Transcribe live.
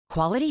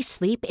Quality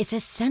sleep is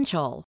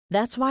essential.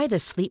 That's why the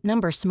Sleep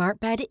Number Smart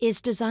Bed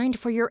is designed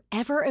for your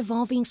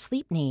ever-evolving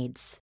sleep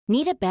needs.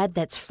 Need a bed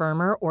that's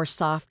firmer or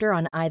softer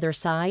on either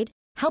side?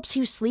 Helps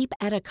you sleep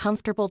at a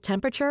comfortable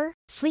temperature?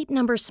 Sleep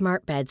Number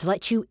Smart Beds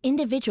let you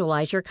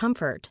individualize your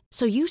comfort,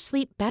 so you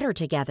sleep better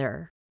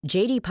together.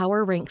 J.D.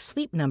 Power ranks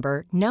Sleep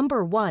Number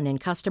number 1 in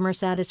customer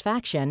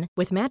satisfaction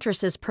with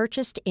mattresses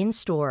purchased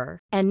in-store.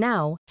 And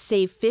now,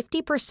 save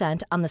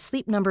 50% on the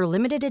Sleep Number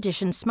Limited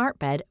Edition Smart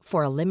Bed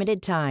for a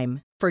limited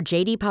time. For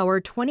J.D. Power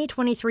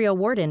 2023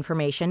 award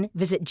information,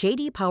 visit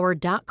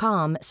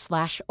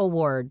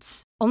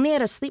jdpower.com/awards. Only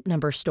at a Sleep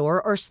Number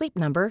store or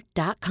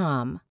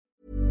sleepnumber.com.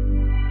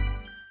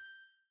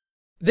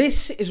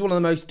 This is one of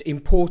the most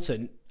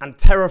important and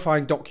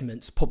terrifying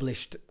documents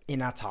published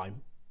in our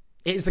time.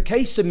 It is the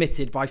case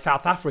submitted by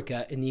South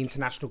Africa in the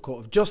International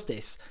Court of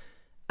Justice,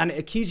 and it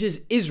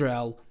accuses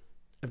Israel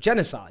of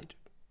genocide.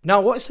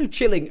 Now, what is so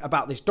chilling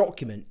about this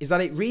document is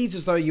that it reads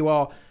as though you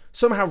are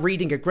somehow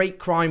reading a great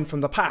crime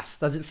from the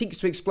past, as it seeks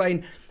to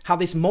explain how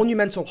this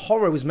monumental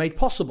horror was made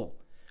possible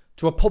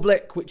to a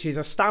public which is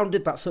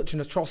astounded that such an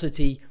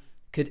atrocity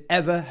could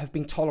ever have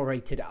been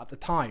tolerated at the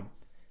time.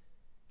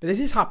 But this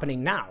is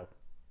happening now,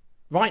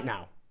 right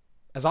now,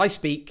 as I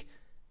speak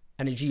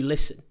and as you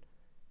listen.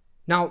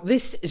 Now,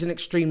 this is an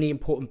extremely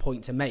important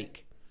point to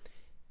make.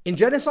 In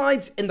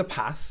genocides in the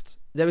past,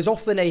 there is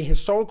often a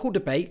historical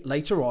debate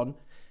later on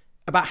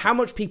about how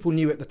much people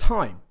knew at the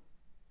time,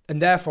 and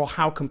therefore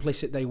how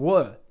complicit they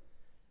were,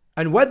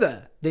 and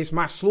whether this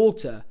mass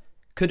slaughter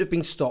could have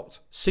been stopped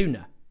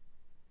sooner.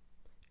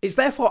 It's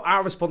therefore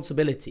our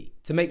responsibility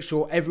to make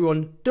sure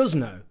everyone does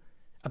know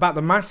about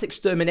the mass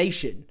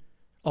extermination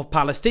of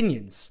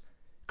Palestinians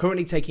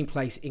currently taking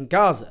place in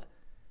Gaza,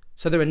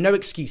 so there are no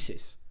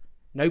excuses,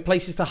 no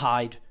places to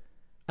hide,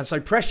 and so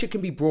pressure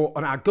can be brought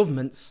on our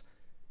governments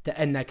to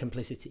end their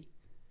complicity.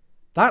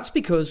 That's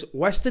because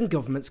Western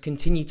governments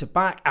continue to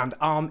back and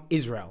arm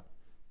Israel,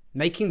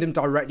 making them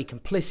directly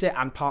complicit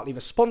and partly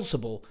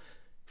responsible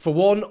for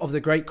one of the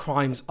great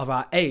crimes of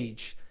our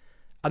age.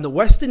 And the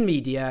Western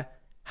media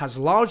has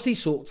largely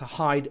sought to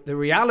hide the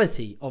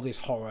reality of this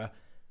horror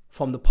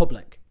from the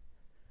public.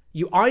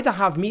 You either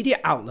have media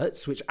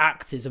outlets which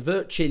act as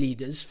overt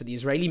cheerleaders for the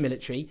Israeli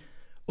military,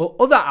 or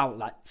other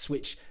outlets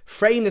which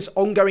frame this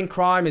ongoing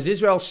crime as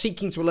Israel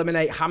seeking to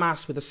eliminate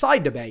Hamas with a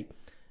side debate,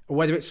 or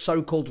whether its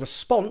so-called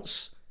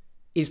response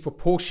is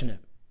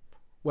proportionate,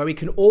 where we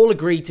can all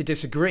agree to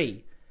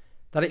disagree,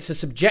 that it's a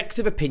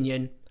subjective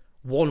opinion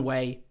one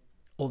way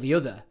or the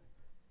other.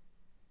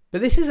 But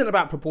this isn't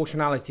about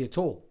proportionality at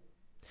all.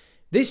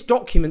 This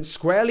document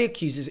squarely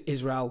accuses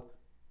Israel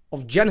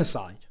of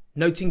genocide,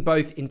 noting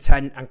both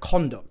intent and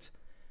conduct.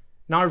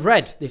 Now, I've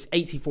read this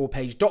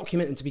 84-page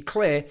document, and to be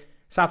clear,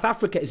 South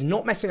Africa is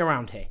not messing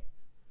around here.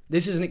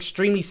 This is an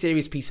extremely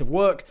serious piece of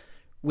work,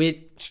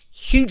 which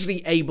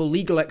hugely able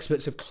legal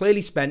experts have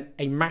clearly spent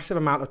a massive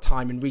amount of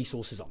time and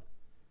resources on.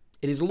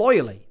 It is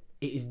lawyerly,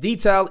 it is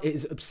detailed, it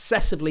is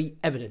obsessively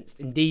evidenced.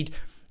 Indeed,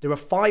 there are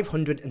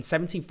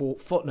 574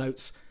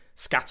 footnotes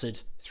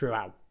scattered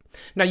throughout.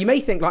 Now, you may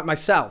think, like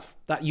myself,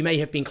 that you may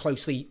have been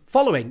closely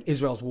following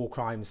Israel's war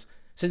crimes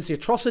since the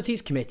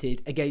atrocities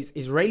committed against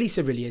Israeli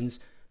civilians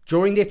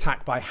during the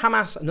attack by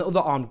Hamas and other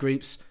armed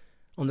groups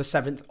on the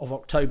 7th of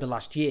October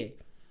last year.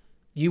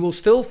 You will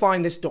still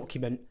find this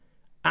document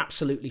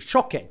absolutely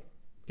shocking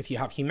if you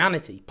have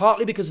humanity,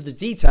 partly because of the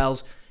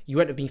details you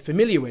won't have been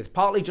familiar with,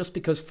 partly just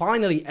because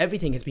finally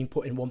everything has been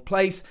put in one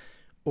place,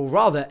 or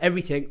rather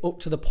everything up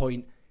to the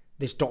point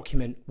this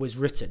document was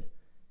written.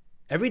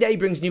 Every day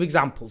brings new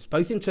examples,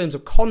 both in terms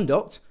of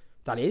conduct,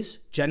 that is,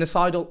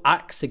 genocidal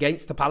acts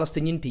against the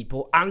Palestinian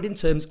people, and in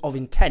terms of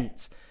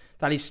intent,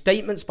 that is,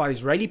 statements by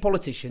Israeli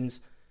politicians,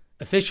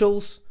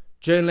 officials,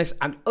 journalists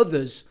and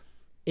others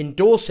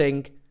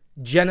endorsing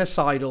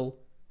genocidal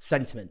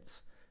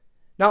sentiments.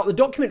 Now, the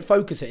document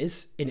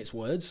focuses, in its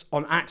words,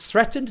 on acts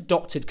threatened,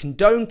 adopted,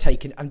 condoned,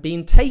 taken and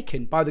being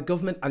taken by the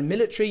government and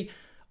military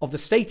of the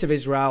State of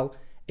Israel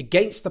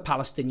against the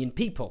Palestinian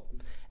people,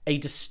 a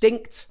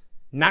distinct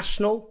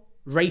national,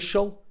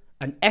 racial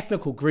and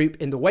ethnical group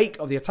in the wake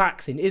of the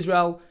attacks in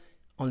Israel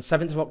on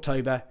 7th of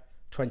October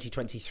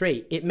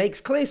 2023. It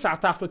makes clear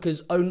South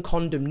Africa's own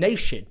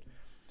condemnation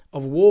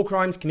of war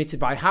crimes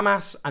committed by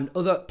Hamas and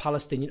other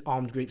Palestinian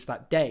armed groups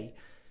that day.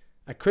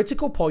 A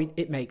critical point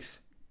it makes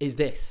is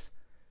this: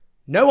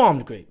 no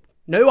armed group,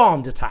 no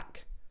armed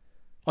attack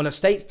on a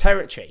state's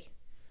territory,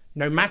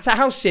 no matter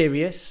how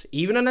serious,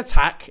 even an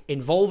attack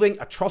involving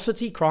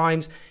atrocity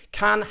crimes,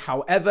 can,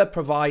 however,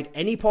 provide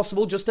any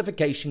possible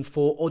justification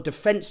for or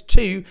defense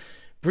to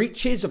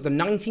breaches of the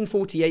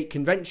 1948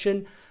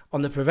 Convention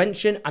on the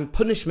Prevention and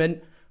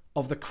Punishment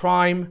of the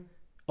Crime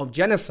of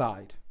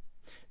Genocide.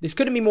 This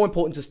couldn't be more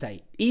important to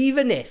state.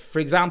 Even if, for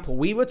example,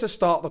 we were to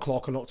start the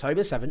clock on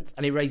October 7th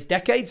and erase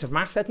decades of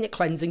mass ethnic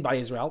cleansing by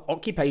Israel,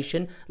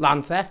 occupation,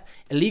 land theft,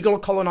 illegal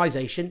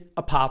colonization,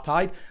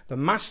 apartheid, the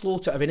mass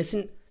slaughter of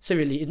innocent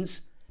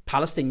civilians,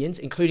 Palestinians,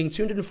 including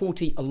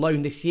 240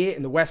 alone this year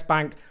in the West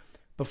Bank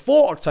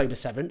before October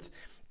 7th,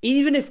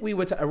 Even if we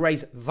were to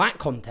erase that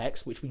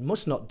context, which we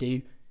must not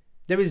do,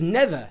 there is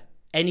never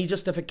any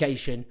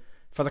justification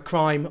for the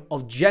crime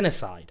of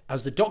genocide,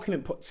 as the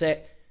document puts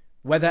it,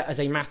 whether as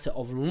a matter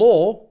of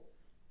law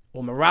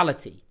or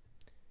morality.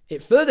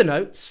 It further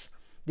notes,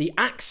 the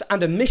acts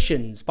and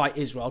omissions by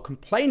Israel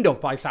complained of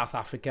by South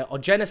Africa are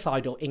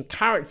genocidal in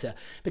character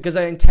because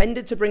they are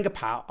intended to bring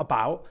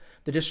about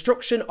the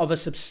destruction of a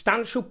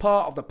substantial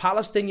part of the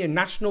Palestinian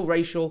national,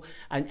 racial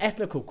and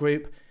ethnical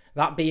group,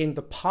 that being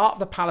the part of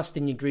the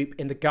Palestinian group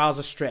in the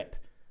Gaza Strip,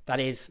 that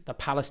is, the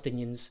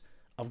Palestinians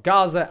of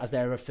Gaza, as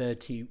they're referred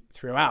to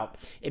throughout.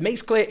 It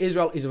makes clear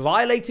Israel is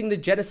violating the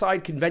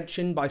Genocide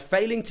Convention by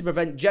failing to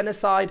prevent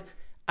genocide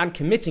and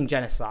committing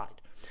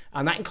genocide.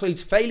 And that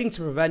includes failing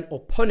to prevent or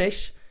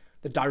punish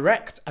the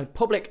direct and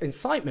public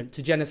incitement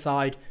to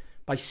genocide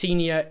by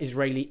senior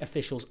Israeli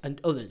officials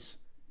and others.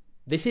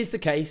 This is the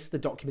case the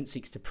document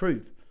seeks to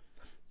prove.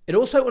 It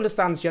also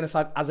understands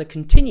genocide as a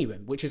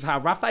continuum, which is how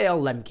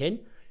Raphael Lemkin,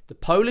 the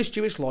Polish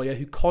Jewish lawyer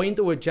who coined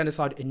the word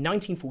genocide in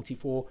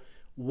 1944,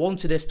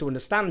 wanted us to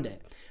understand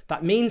it.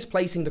 That means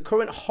placing the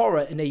current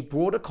horror in a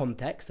broader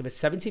context of a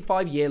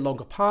 75-year-long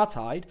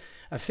apartheid,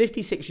 a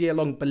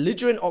 56-year-long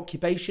belligerent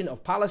occupation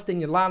of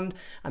Palestinian land,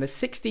 and a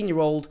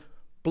 16-year-old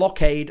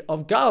blockade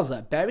of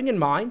Gaza, bearing in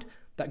mind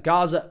that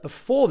Gaza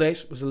before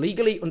this was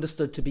legally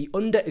understood to be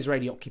under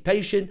Israeli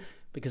occupation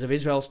because of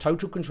Israel's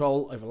total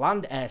control over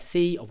land, air,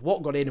 sea, of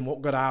what got in and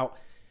what got out,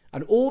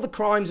 and all the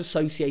crimes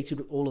associated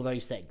with all of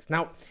those things.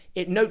 Now,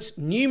 it notes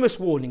numerous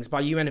warnings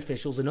by UN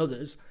officials and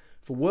others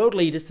for world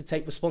leaders to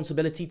take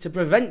responsibility to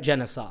prevent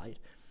genocide,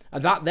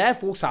 and that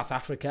therefore South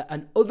Africa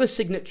and other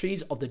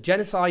signatories of the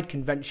Genocide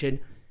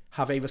Convention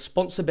have a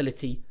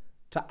responsibility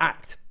to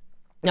act.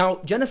 Now,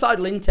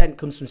 genocidal intent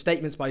comes from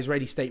statements by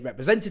Israeli state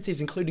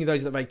representatives, including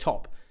those at the very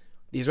top,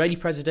 the Israeli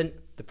president,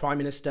 the prime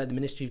minister, the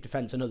Ministry of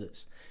Defense and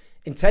others.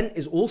 Intent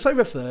is also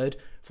referred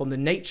from the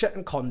nature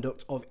and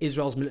conduct of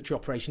Israel's military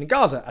operation in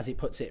Gaza, as it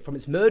puts it, from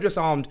its murderous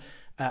armed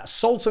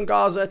assault on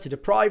Gaza to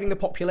depriving the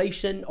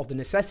population of the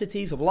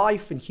necessities of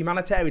life and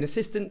humanitarian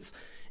assistance,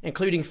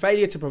 including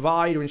failure to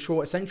provide or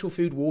ensure essential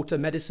food, water,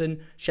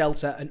 medicine,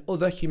 shelter, and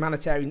other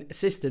humanitarian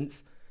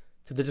assistance,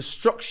 to the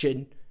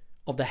destruction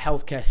of the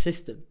healthcare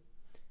system.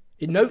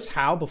 It notes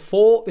how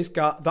before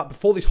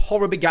this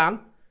horror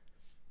began,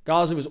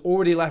 Gaza was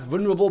already left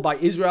vulnerable by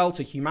Israel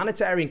to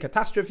humanitarian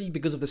catastrophe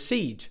because of the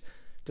siege,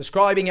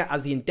 describing it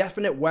as the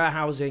indefinite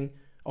warehousing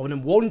of an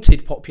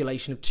unwanted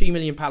population of 2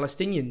 million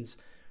Palestinians,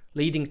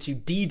 leading to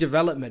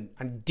de-development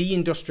and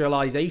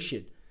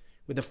de-industrialization,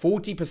 with a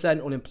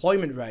 40%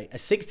 unemployment rate, a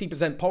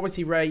 60%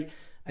 poverty rate,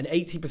 and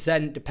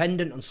 80%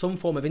 dependent on some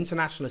form of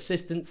international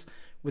assistance,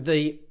 with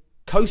the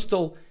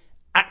coastal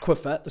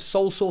aquifer, the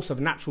sole source of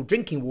natural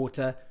drinking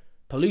water,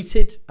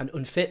 polluted and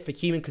unfit for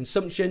human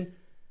consumption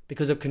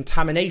because of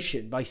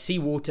contamination by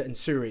seawater and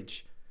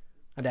sewage,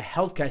 and a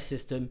healthcare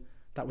system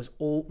that was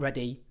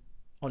already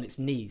on its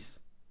knees.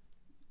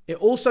 It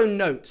also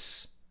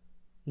notes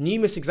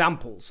numerous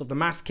examples of the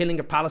mass killing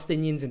of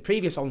Palestinians in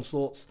previous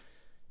onslaughts,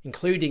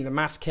 including the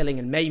mass killing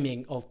and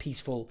maiming of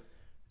peaceful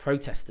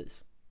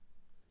protesters.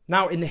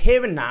 Now, in the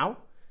here and now,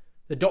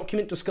 the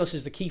document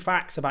discusses the key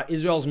facts about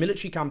Israel's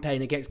military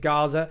campaign against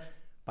Gaza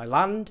by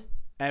land,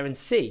 air and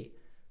sea,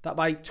 that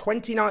by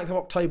 29th of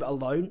October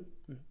alone,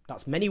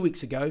 that's many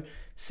weeks ago,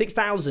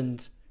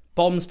 6,000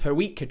 bombs per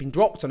week had been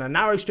dropped on a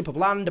narrow strip of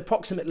land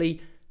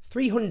approximately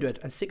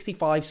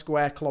 365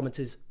 square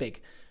kilometres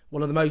big,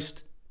 one of the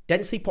most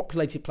densely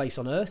populated place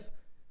on Earth,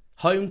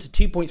 home to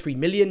 2.3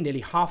 million,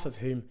 nearly half of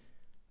whom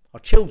are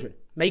children,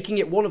 making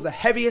it one of the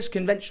heaviest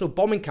conventional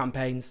bombing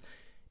campaigns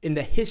in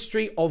the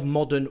history of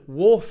modern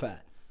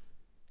warfare.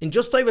 In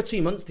just over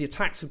 2 months, the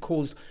attacks have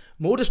caused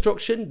more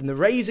destruction than the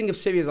razing of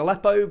Syria's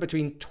Aleppo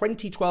between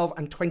 2012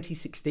 and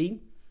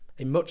 2016,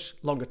 a much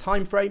longer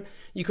time frame,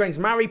 Ukraine's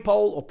Mariupol,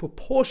 or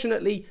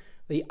proportionately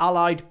the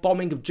Allied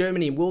bombing of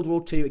Germany in World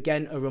War II,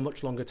 again over a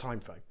much longer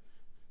time frame.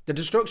 The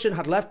destruction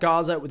had left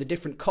Gaza with a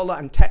different colour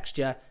and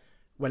texture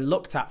when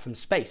looked at from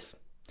space.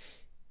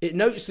 It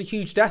notes the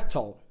huge death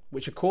toll,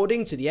 which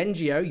according to the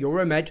NGO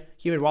Euromed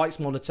Human Rights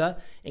Monitor,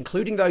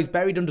 including those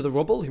buried under the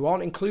rubble who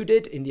aren't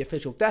included in the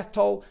official death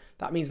toll,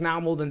 that means now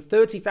more than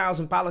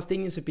 30,000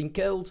 Palestinians have been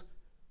killed,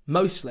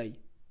 mostly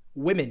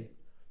women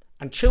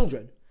and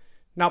children.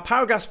 Now,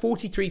 paragraphs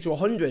 43 to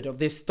 100 of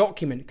this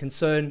document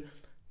concern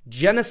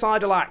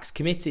genocidal acts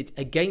committed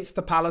against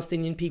the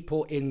Palestinian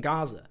people in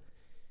Gaza.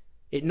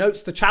 It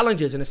notes the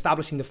challenges in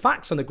establishing the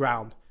facts on the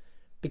ground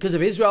because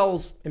of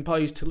Israel's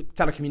imposed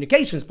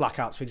telecommunications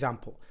blackouts, for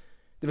example,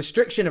 the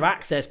restriction of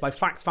access by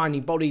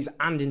fact-finding bodies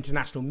and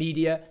international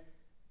media,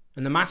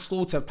 and the mass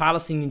slaughter of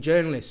Palestinian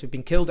journalists who've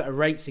been killed at a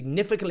rate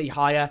significantly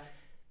higher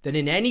than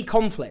in any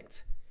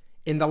conflict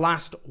in the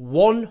last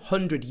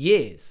 100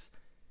 years,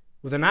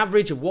 with an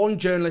average of one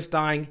journalist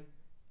dying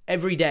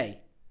every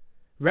day,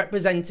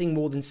 representing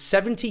more than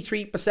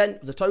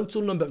 73% of the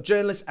total number of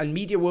journalists and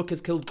media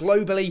workers killed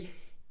globally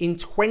in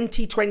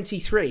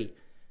 2023,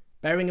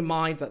 bearing in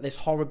mind that this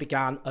horror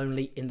began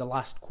only in the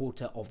last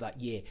quarter of that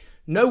year.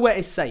 Nowhere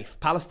is safe.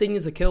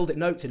 Palestinians are killed at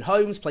notes in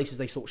homes, places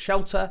they sought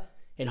shelter,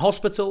 in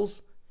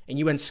hospitals, in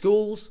UN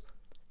schools,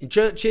 in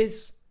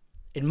churches,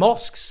 in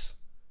mosques,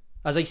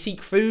 as they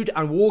seek food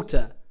and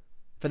water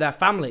for their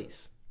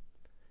families.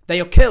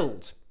 They are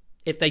killed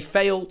if they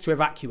fail to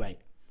evacuate.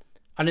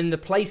 And in the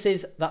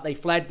places that they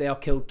fled, they are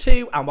killed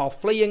too, and while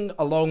fleeing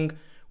along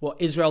what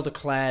Israel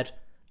declared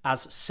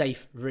as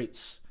safe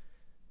routes.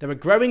 There are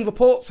growing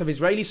reports of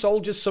Israeli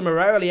soldiers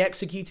summarily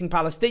executing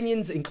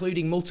Palestinians,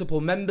 including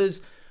multiple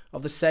members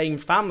of the same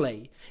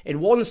family. In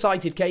one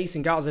cited case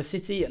in Gaza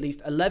City, at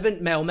least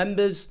 11 male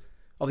members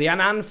of the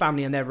Annan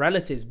family and their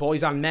relatives,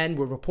 boys and men,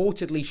 were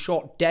reportedly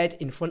shot dead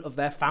in front of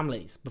their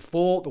families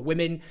before the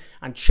women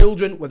and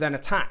children were then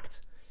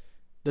attacked.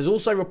 There's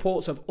also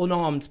reports of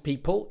unarmed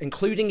people,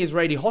 including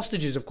Israeli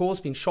hostages, of course,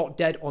 being shot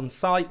dead on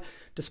sight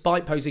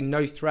despite posing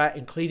no threat,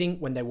 including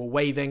when they were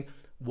waving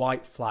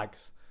white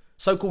flags.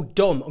 So-called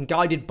dumb,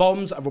 unguided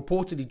bombs are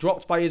reportedly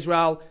dropped by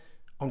Israel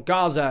on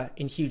Gaza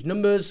in huge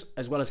numbers,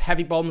 as well as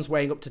heavy bombs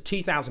weighing up to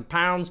 2,000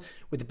 pounds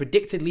with a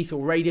predicted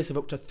lethal radius of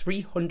up to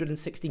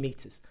 360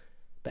 metres,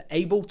 but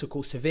able to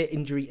cause severe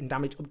injury and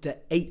damage up to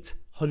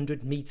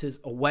 800 metres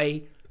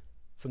away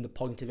from the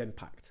point of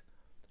impact.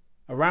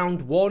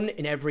 Around 1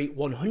 in every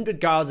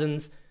 100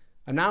 Gazans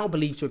are now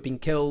believed to have been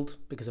killed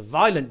because of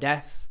violent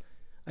deaths,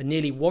 and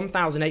nearly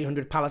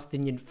 1,800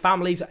 Palestinian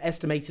families are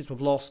estimated to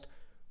have lost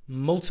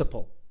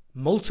multiple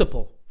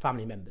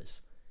family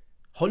members.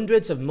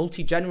 Hundreds of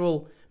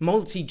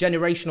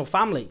multi-generational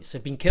families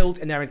have been killed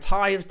in their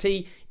entire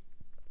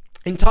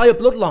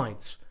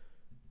bloodlines,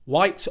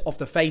 wiped off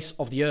the face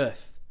of the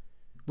earth,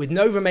 with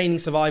no remaining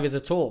survivors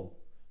at all.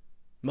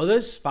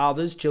 Mothers,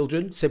 fathers,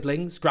 children,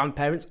 siblings,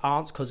 grandparents,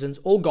 aunts, cousins,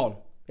 all gone.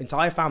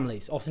 Entire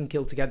families, often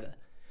killed together.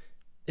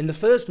 In the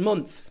first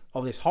month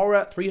of this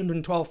horror,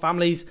 312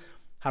 families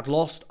had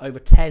lost over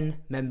 10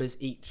 members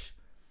each.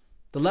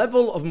 The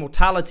level of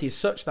mortality is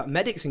such that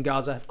medics in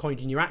Gaza have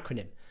coined a new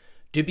acronym,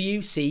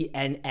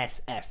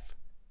 WCNSF.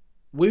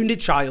 Wounded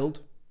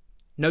child,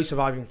 no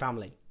surviving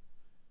family.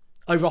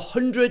 Over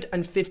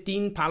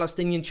 115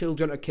 Palestinian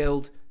children are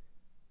killed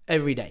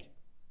every day,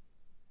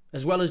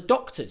 as well as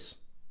doctors,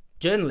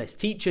 journalists,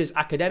 teachers,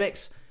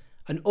 academics,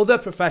 and other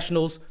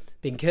professionals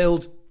being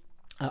killed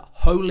at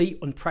wholly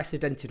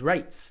unprecedented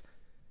rates.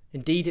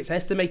 Indeed, it's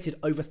estimated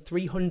over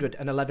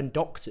 311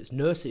 doctors,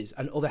 nurses,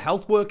 and other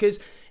health workers,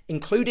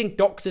 including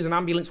doctors and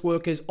ambulance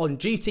workers on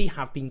duty,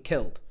 have been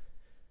killed.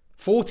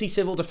 40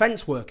 civil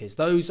defence workers,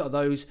 those are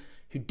those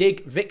who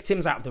dig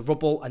victims out of the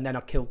rubble and then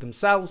are killed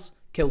themselves,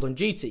 killed on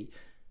duty.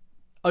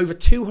 Over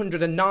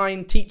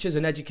 209 teachers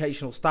and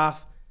educational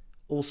staff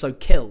also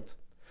killed.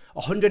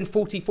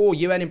 144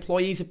 UN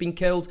employees have been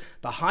killed,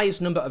 the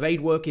highest number of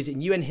aid workers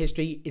in UN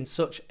history in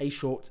such a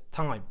short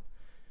time.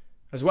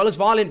 As well as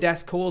violent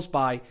deaths caused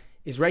by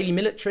Israeli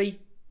military,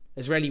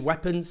 Israeli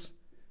weapons,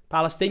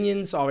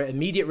 Palestinians are at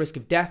immediate risk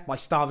of death by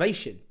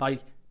starvation, by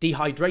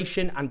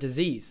dehydration and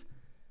disease,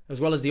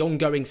 as well as the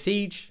ongoing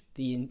siege,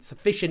 the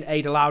insufficient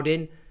aid allowed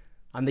in,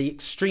 and the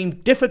extreme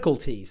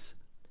difficulties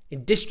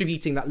in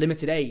distributing that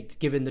limited aid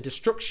given the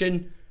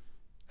destruction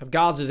of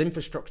Gaza's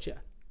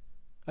infrastructure.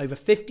 Over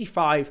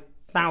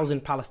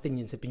 55,000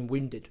 Palestinians have been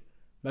wounded,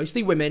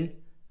 mostly women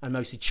and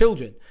mostly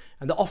children,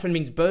 and that often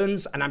means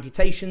burns and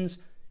amputations,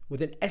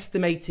 with an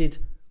estimated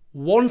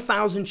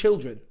 1,000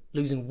 children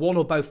losing one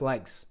or both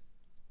legs.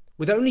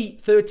 With only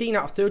 13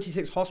 out of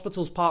 36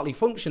 hospitals partly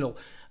functional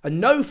and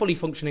no fully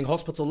functioning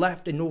hospital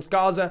left in North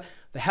Gaza,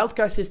 the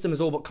healthcare system has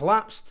all but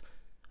collapsed,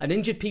 and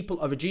injured people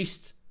are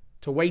reduced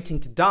to waiting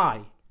to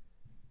die,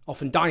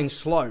 often dying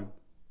slow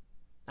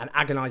and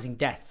agonising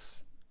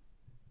deaths.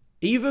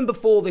 Even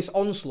before this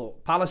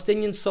onslaught,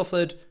 Palestinians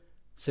suffered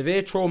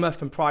severe trauma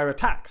from prior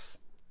attacks,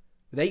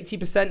 with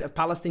 80% of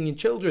Palestinian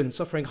children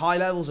suffering high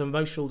levels of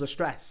emotional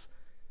distress,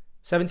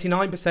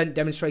 79%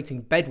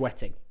 demonstrating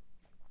bedwetting,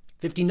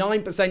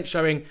 59%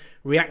 showing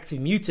reactive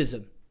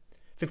mutism,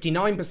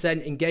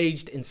 59%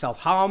 engaged in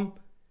self-harm,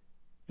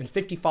 and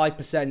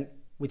 55%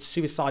 with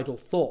suicidal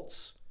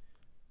thoughts.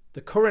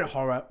 The current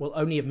horror will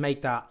only have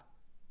made that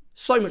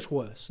so much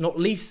worse, not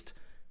least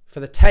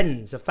for the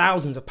tens of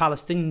thousands of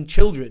Palestinian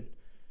children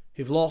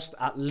who've lost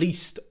at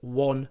least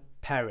one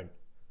parent.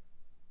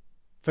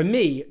 For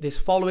me, this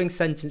following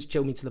sentence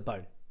chilled me to the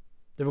bone.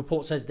 The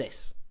report says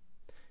this: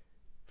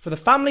 for the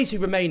families who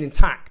remain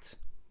intact,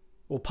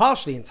 or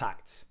partially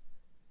intact,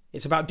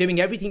 it's about doing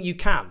everything you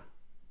can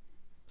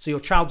so your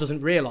child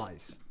doesn't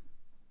realise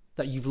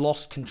that you've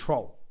lost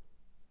control.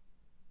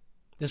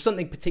 There's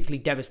something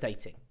particularly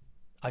devastating,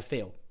 I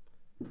feel,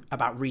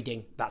 about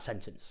reading that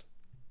sentence.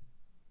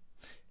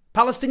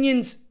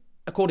 Palestinians,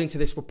 according to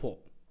this report,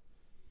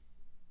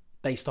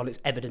 based on its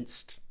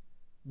evidenced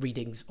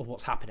readings of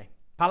what's happening,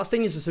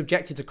 Palestinians are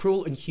subjected to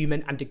cruel,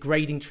 inhuman and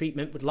degrading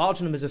treatment, with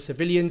large numbers of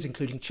civilians,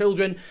 including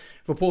children,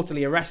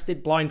 reportedly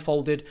arrested,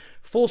 blindfolded,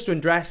 forced to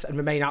undress and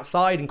remain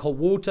outside in cold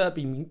water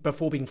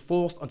before being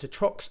forced onto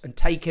trucks and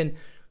taken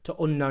to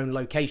unknown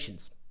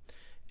locations.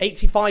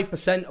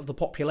 85% of the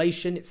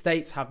population, it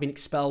states, have been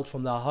expelled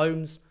from their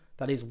homes.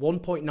 That is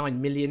 1.9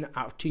 million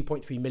out of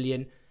 2.3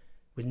 million,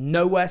 with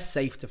nowhere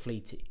safe to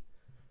flee to.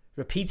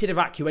 Repeated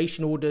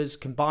evacuation orders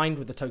combined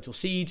with the total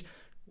siege,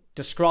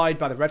 described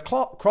by the Red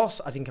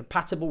Cross as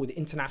incompatible with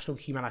international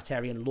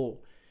humanitarian law,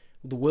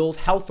 with the World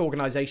Health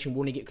Organization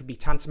warning it could be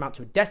tantamount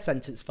to a death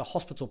sentence for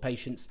hospital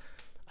patients,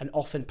 and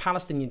often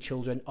Palestinian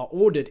children are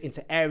ordered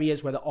into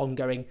areas where there are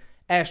ongoing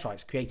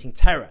airstrikes, creating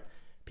terror.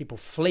 People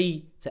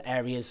flee to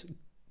areas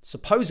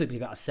supposedly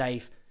that are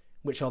safe,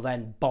 which are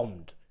then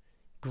bombed.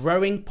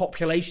 Growing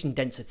population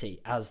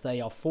density as they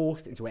are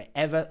forced into an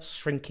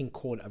ever-shrinking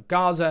corner of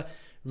Gaza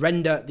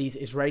render these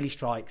Israeli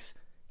strikes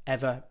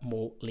ever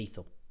more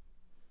lethal.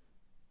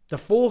 The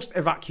forced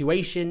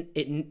evacuation,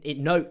 it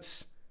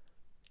notes,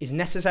 is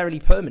necessarily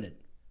permanent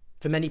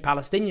for many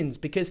Palestinians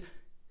because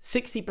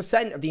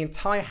 60% of the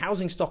entire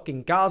housing stock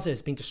in Gaza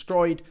has been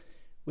destroyed,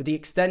 with the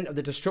extent of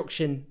the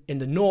destruction in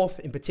the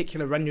north in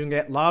particular rendering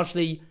it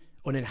largely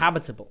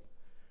uninhabitable,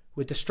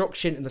 with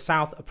destruction in the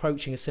south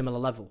approaching a similar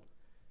level.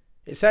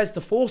 It says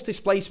the forced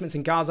displacements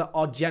in Gaza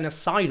are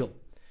genocidal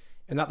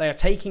in that they are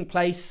taking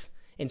place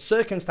in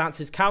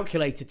circumstances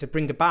calculated to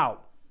bring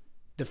about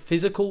the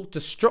physical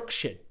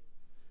destruction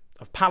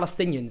of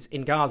Palestinians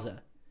in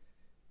Gaza.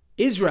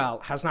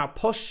 Israel has now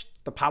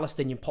pushed the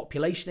Palestinian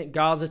population in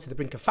Gaza to the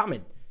brink of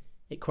famine,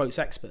 it quotes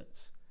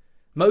experts.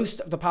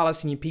 Most of the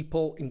Palestinian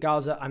people in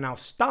Gaza are now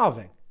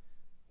starving,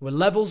 with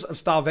levels of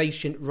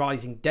starvation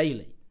rising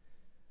daily.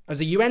 As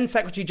the UN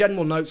Secretary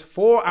General notes,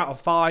 4 out of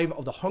 5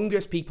 of the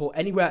hungriest people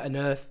anywhere on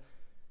earth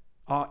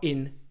are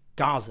in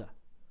Gaza.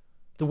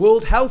 The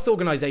World Health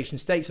Organization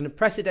states an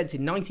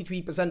unprecedented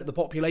 93% of the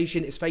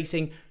population is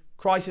facing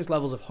crisis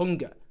levels of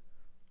hunger.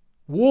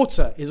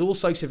 Water is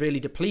also severely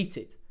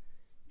depleted.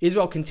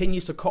 Israel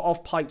continues to cut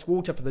off piped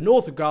water for the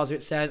north of Gaza,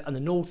 it says, and the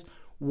North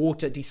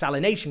Water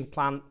Desalination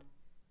Plant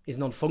is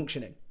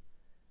non-functioning.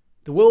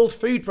 The World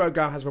Food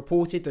Programme has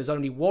reported there's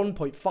only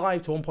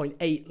 1.5 to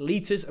 1.8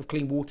 litres of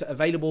clean water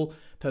available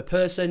per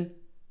person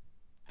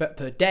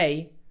per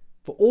day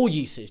for all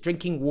uses: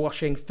 drinking,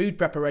 washing, food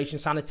preparation,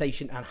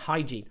 sanitation and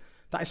hygiene.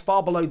 That is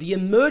far below the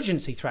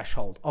emergency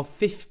threshold of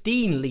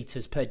 15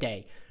 litres per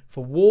day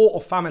for war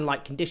or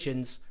famine-like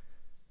conditions.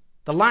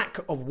 The lack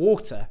of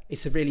water is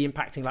severely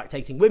impacting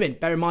lactating women.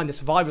 Bear in mind the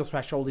survival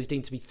threshold is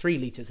deemed to be 3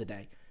 litres a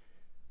day.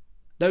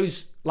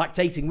 Those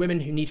lactating women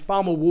who need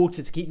far more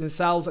water to keep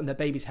themselves and their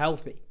babies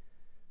healthy.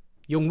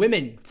 Young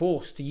women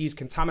forced to use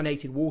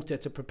contaminated water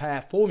to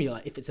prepare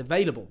formula if it's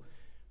available,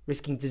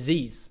 risking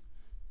disease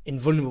in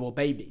vulnerable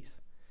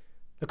babies.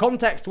 The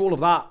context to all of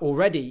that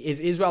already is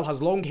Israel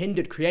has long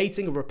hindered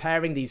creating or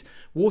repairing these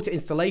water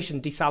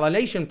installation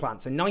desalination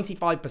plants, and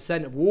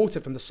 95% of water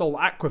from the Sol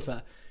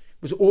aquifer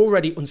was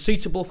already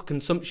unsuitable for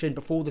consumption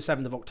before the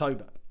 7th of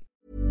October.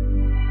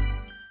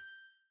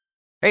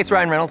 Hey, it's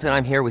Ryan Reynolds, and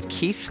I'm here with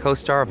Keith,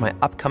 co-star of my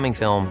upcoming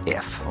film,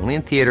 If, only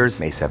in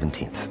theaters May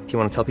 17th. Do you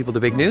want to tell people the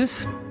big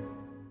news?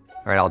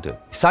 All right, I'll do it.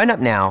 Sign up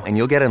now and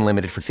you'll get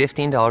unlimited for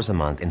 $15 a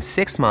month and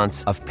 6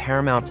 months of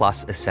Paramount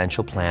Plus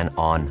Essential Plan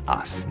on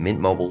us.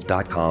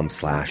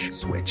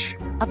 MintMobile.com/switch.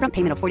 Upfront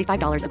payment of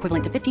 $45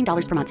 equivalent to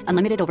 $15 per month.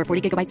 Unlimited over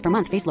 40 gigabytes per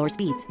month. Face lower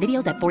speeds.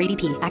 Videos at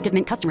 480p. Active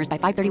Mint customers by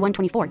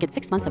 531.24 get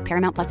 6 months of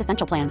Paramount Plus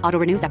Essential Plan. Auto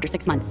renews after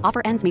 6 months.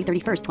 Offer ends May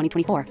 31st,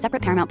 2024.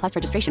 Separate Paramount Plus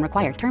registration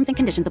required. Terms and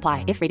conditions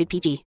apply if rated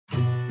PG.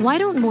 Why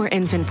don't more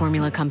infant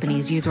formula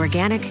companies use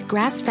organic,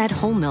 grass-fed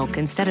whole milk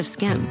instead of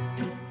skim?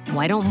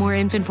 Why don't more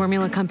infant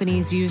formula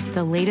companies use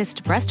the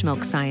latest breast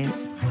milk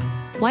science?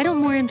 Why don't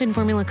more infant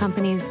formula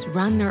companies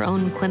run their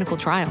own clinical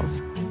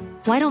trials?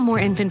 Why don't more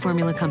infant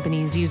formula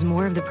companies use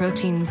more of the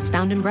proteins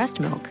found in breast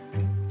milk?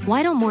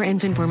 Why don't more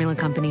infant formula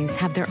companies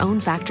have their own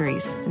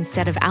factories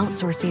instead of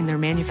outsourcing their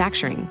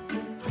manufacturing?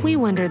 We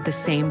wondered the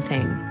same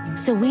thing.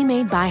 So we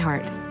made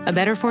ByHeart, a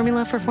better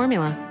formula for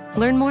formula.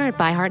 Learn more at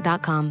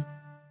byheart.com.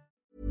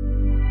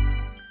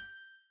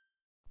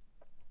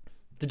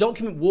 The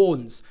document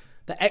warns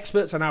that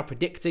experts are now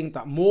predicting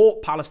that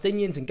more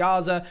Palestinians in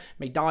Gaza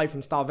may die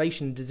from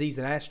starvation and disease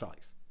than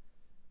airstrikes.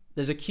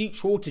 There's acute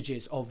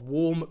shortages of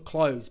warm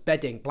clothes,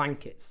 bedding,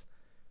 blankets.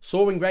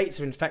 Soaring rates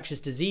of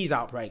infectious disease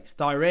outbreaks,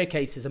 diarrhea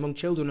cases among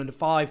children under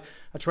 5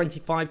 are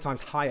 25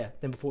 times higher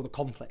than before the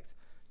conflict.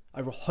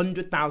 Over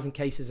 100,000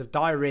 cases of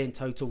diarrhea in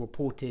total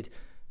reported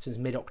since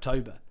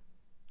mid-October.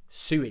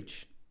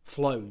 Sewage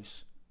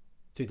flows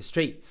through the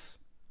streets.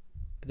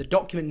 But the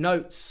document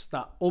notes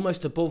that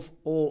almost above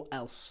all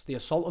else, the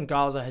assault on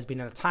Gaza has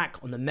been an attack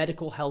on the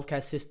medical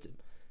healthcare system,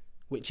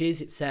 which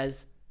is, it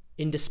says,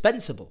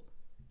 indispensable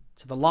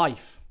to the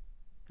life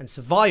and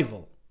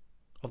survival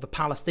of the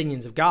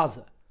Palestinians of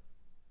Gaza.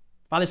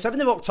 By the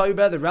 7th of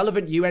October, the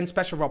relevant UN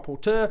Special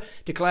Rapporteur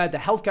declared the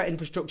healthcare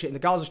infrastructure in the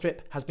Gaza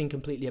Strip has been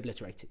completely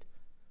obliterated.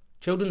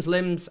 Children's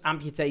limbs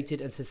amputated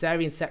and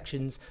cesarean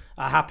sections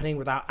are happening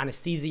without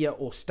anaesthesia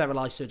or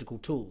sterilised surgical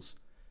tools.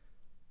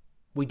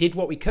 We did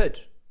what we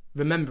could.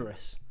 Remember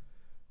us.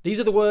 These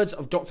are the words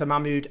of Dr.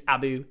 Mahmoud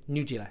Abu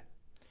Nujile,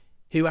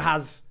 who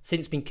has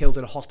since been killed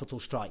in a hospital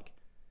strike.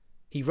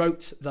 He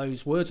wrote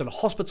those words on a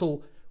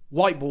hospital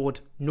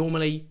whiteboard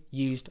normally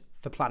used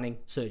for planning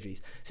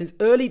surgeries. Since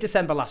early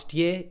December last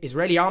year,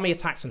 Israeli army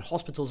attacks on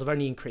hospitals have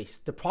only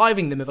increased,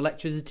 depriving them of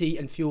electricity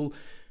and fuel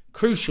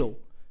crucial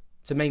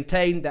to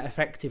maintain their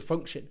effective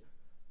function,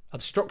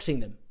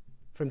 obstructing them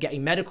from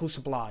getting medical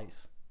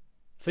supplies,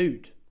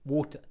 food,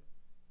 water.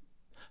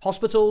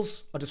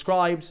 Hospitals are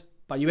described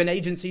by UN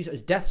agencies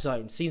as death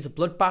zones, scenes of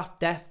bloodbath,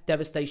 death,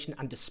 devastation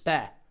and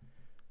despair.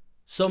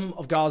 Some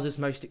of Gaza's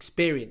most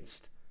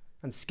experienced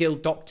and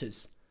skilled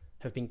doctors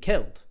have been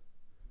killed,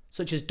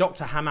 such as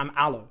Dr. Hammam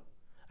Allo,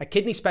 a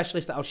kidney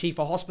specialist at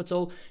Al-Shifa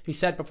Hospital, who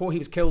said before he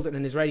was killed in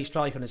an Israeli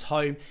strike on his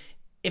home,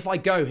 "If I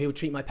go, he will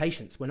treat my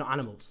patients. We're not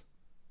animals.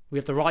 We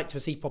have the right to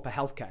receive proper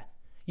healthcare.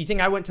 You think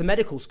I went to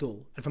medical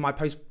school and for my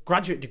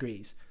postgraduate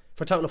degrees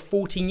for a total of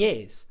 14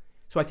 years,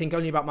 so I think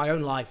only about my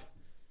own life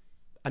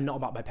and not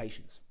about my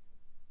patients."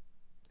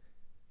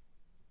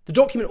 The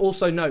document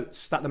also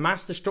notes that the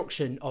mass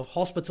destruction of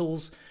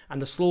hospitals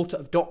and the slaughter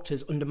of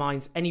doctors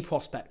undermines any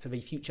prospect of a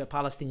future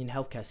Palestinian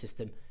healthcare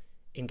system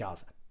in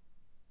Gaza.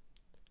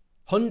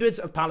 Hundreds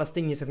of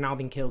Palestinians have now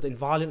been killed in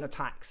violent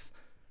attacks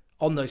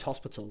on those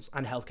hospitals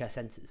and healthcare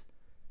centres.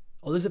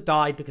 Others have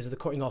died because of the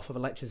cutting off of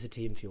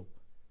electricity and fuel,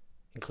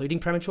 including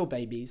premature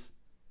babies,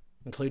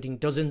 including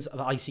dozens of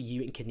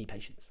ICU and kidney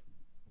patients.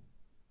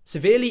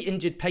 Severely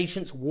injured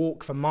patients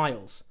walk for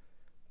miles,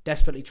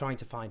 desperately trying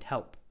to find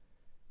help.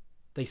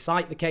 They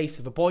cite the case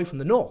of a boy from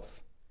the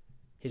north.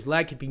 His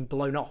leg had been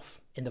blown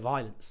off in the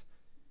violence.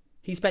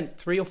 He spent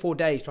 3 or 4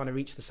 days trying to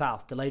reach the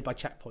south, delayed by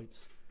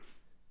checkpoints.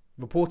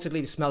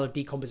 Reportedly, the smell of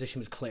decomposition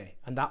was clear,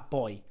 and that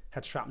boy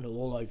had shrapnel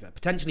all over.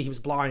 Potentially, he was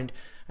blind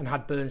and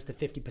had burns to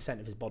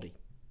 50% of his body.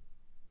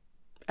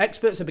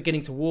 Experts are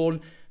beginning to warn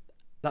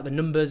that the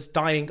numbers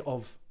dying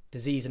of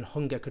disease and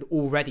hunger could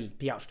already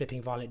be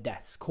outstripping violent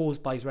deaths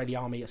caused by Israeli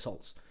army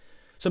assaults.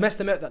 Some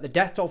estimate that the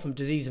death toll from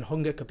disease and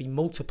hunger could be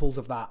multiples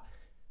of that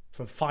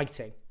from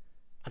fighting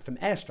and from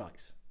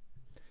airstrikes.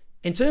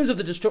 In terms of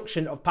the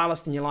destruction of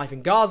Palestinian life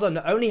in Gaza,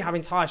 not only have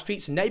entire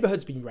streets and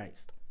neighbourhoods been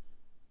razed,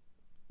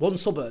 one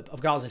suburb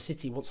of Gaza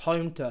City, once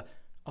home to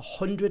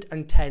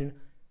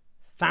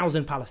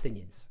 110,000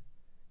 Palestinians,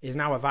 is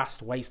now a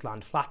vast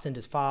wasteland flattened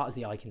as far as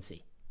the eye can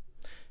see.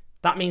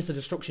 That means the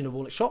destruction of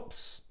all its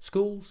shops,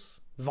 schools,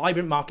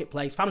 vibrant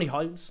marketplace, family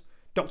homes,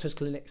 doctors'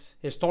 clinics,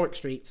 historic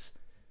streets,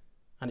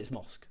 and its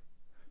mosque.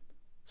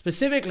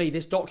 Specifically,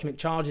 this document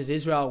charges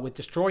Israel with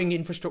destroying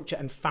infrastructure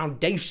and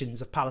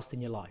foundations of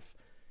Palestinian life,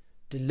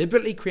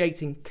 deliberately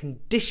creating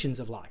conditions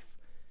of life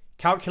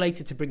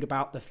calculated to bring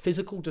about the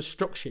physical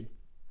destruction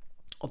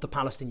of the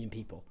Palestinian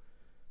people.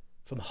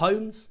 From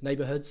homes,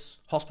 neighbourhoods,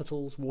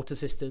 hospitals, water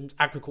systems,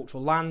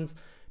 agricultural lands,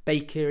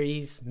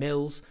 bakeries,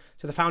 mills,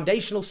 to the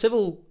foundational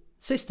civil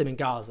system in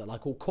Gaza,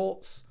 like all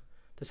courts,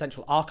 the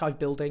Central Archive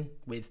building,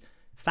 with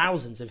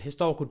thousands of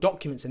historical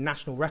documents and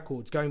national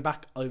records going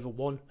back over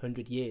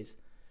 100 years.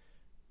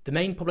 The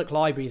main public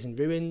library is in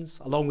ruins,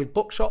 along with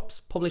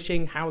bookshops,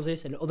 publishing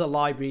houses, and other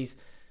libraries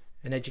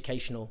and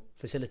educational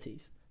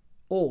facilities.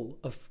 All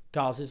of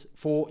Gaza's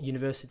 4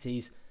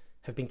 universities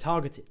have been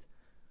targeted.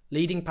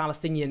 Leading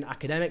Palestinian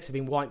academics have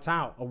been wiped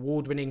out.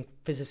 Award-winning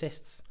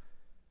physicists,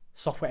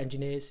 software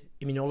engineers,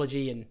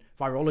 immunology and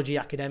virology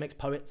academics,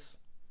 poets.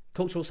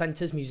 Cultural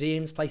centres,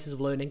 museums, places of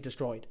learning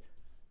destroyed.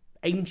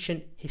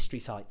 Ancient history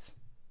sites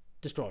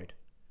destroyed.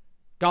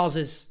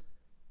 Gaza's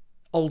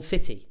old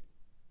city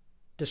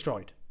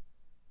destroyed.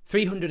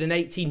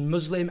 318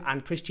 Muslim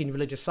and Christian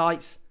religious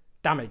sites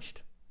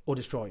damaged or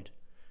destroyed.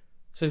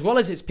 So as well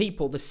as its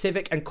people, the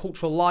civic and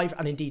cultural life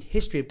and indeed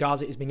history of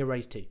Gaza is being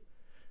erased too.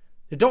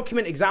 The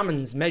document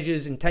examines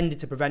measures intended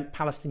to prevent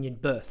Palestinian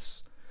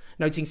births,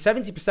 noting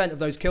 70% of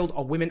those killed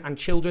are women and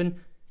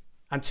children,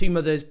 and 2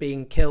 mothers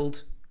being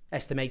killed,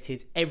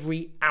 estimated,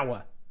 every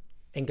hour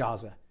in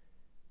Gaza.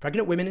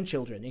 Pregnant women and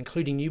children,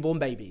 including newborn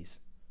babies,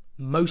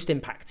 most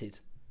impacted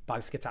by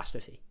this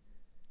catastrophe.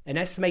 An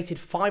estimated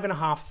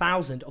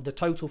 5,500 of the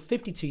total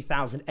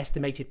 52,000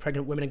 estimated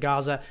pregnant women in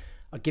Gaza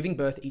are giving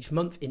birth each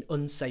month in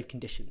unsafe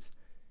conditions.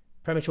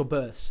 Premature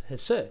births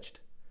have surged.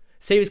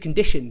 Serious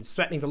conditions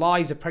threatening the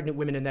lives of pregnant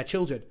women and their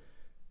children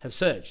have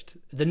surged.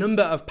 The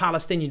number of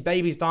Palestinian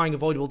babies dying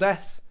avoidable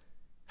deaths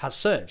has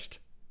surged.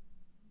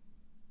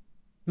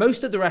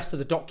 Most of the rest of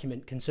the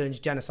document concerns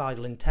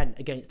genocidal intent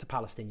against the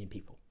Palestinian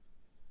people.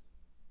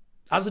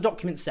 As the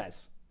document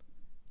says,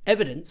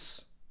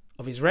 evidence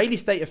of Israeli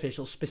state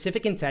officials'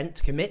 specific intent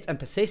to commit and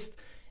persist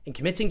in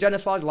committing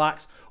genocidal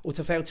acts or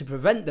to fail to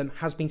prevent them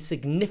has been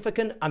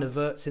significant and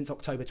overt since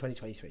October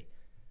 2023.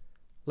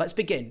 Let's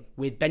begin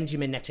with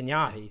Benjamin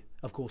Netanyahu,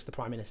 of course, the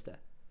Prime Minister.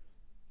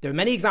 There are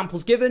many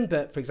examples given,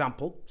 but for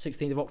example,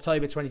 16th of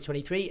October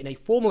 2023, in a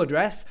formal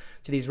address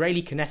to the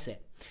Israeli Knesset,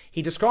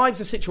 he describes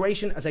the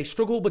situation as a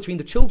struggle between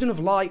the children of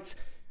light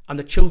and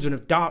the children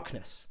of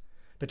darkness,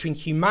 between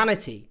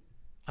humanity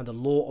and the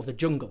law of the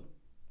jungle.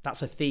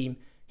 That's a theme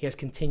he has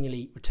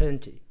continually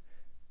returned to.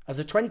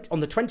 On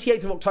the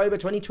 28th of October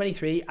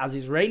 2023, as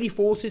Israeli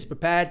forces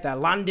prepared their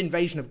land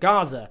invasion of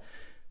Gaza,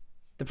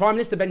 the Prime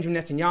Minister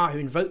Benjamin Netanyahu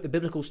invoked the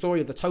biblical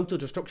story of the total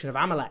destruction of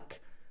Amalek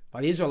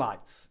by the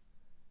Israelites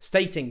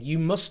stating, "You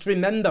must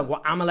remember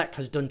what Amalek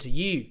has done to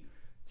you,"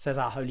 says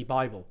our Holy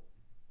Bible.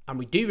 And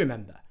we do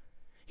remember.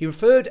 He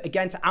referred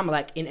again to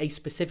Amalek in a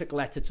specific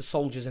letter to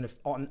soldiers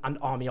and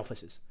army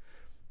officers.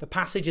 The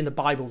passage in the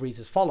Bible reads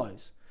as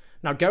follows: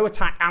 "Now go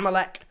attack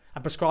Amalek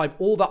and prescribe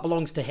all that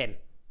belongs to him.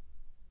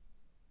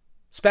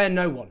 Spare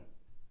no one,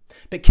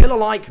 but kill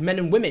alike men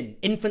and women,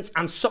 infants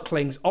and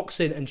sucklings,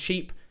 oxen and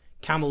sheep,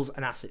 camels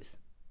and asses."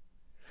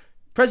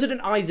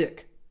 President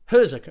Isaac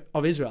Herzog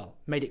of Israel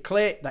made it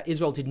clear that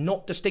Israel did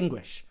not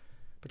distinguish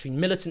between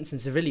militants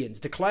and civilians,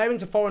 declaring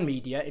to foreign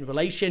media in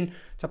relation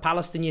to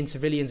Palestinian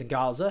civilians in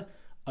Gaza,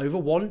 over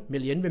 1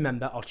 million,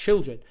 remember, are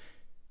children.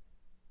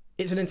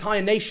 It's an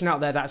entire nation out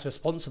there that's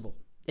responsible.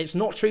 It's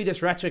not true,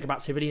 this rhetoric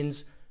about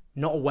civilians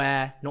not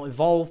aware, not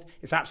involved.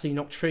 It's absolutely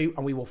not true,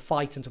 and we will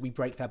fight until we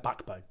break their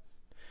backbone.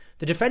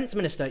 The Defence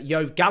Minister,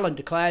 Yoav Gallant,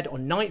 declared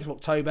on 9th of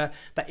October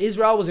that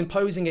Israel was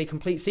imposing a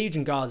complete siege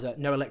in Gaza.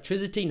 No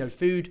electricity, no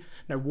food,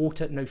 no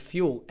water, no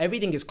fuel.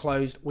 Everything is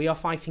closed. We are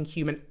fighting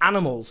human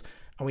animals,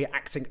 and we are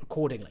acting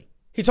accordingly.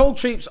 He told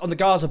troops on the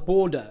Gaza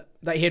border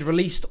that he had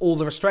released all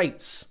the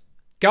restraints.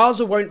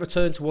 Gaza won't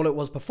return to what it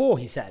was before,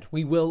 he said.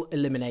 We will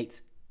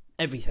eliminate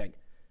everything.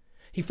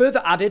 He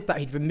further added that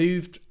he'd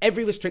removed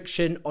every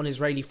restriction on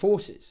Israeli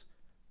forces.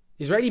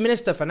 The Israeli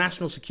Minister for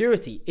National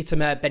Security,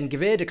 Itamar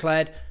Ben-Gvir,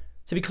 declared,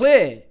 "To be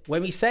clear,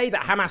 when we say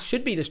that Hamas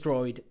should be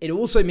destroyed, it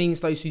also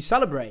means those who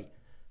celebrate,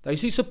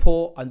 those who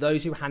support, and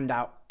those who hand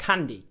out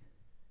candy.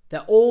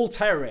 They're all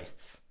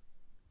terrorists,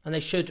 and they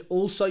should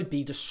also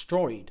be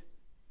destroyed."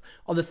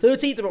 On the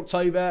 13th of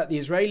October, the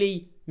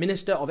Israeli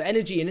Minister of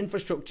Energy and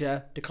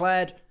Infrastructure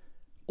declared,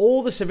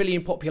 "All the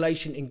civilian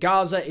population in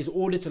Gaza is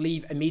ordered to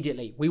leave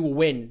immediately. We will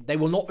win. They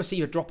will not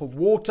receive a drop of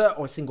water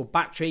or a single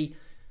battery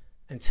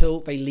until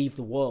they leave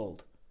the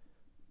world."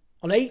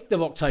 On 8th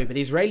of October,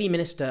 the Israeli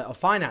Minister of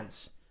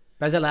Finance,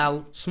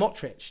 Bezalel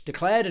Smotrich,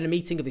 declared in a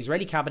meeting of the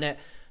Israeli cabinet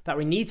that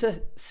we need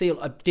to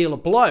deal a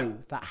blow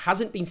that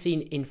hasn't been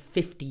seen in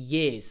 50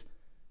 years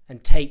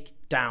and take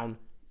down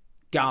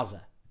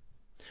Gaza.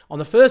 On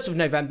the 1st of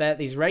November,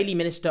 the Israeli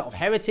Minister of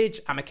Heritage,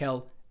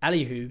 Amichel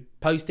Eliyahu,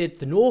 posted,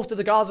 "The north of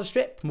the Gaza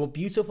Strip, more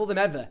beautiful than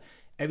ever.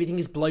 Everything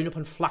is blown up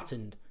and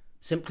flattened.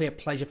 Simply a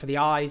pleasure for the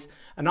eyes,"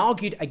 and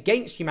argued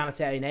against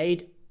humanitarian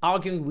aid,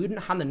 arguing we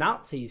wouldn't hand the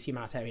Nazis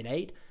humanitarian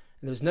aid,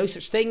 and there was no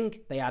such thing,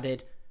 they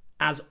added,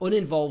 as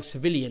uninvolved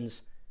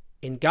civilians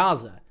in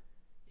Gaza.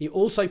 He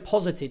also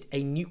posited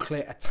a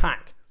nuclear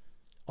attack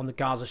on the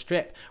Gaza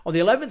Strip. On the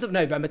 11th of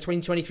November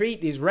 2023,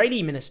 the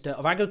Israeli Minister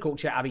of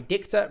Agriculture, Avi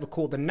Dichter,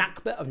 recalled the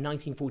Nakba of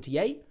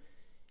 1948,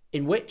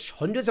 in which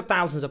hundreds of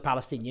thousands of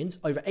Palestinians,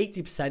 over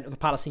 80% of the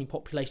Palestinian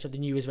population of the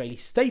new Israeli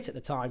state at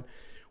the time,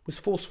 was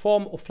forced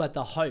from or fled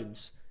their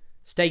homes,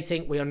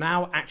 stating, "We are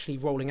now actually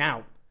rolling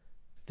out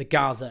the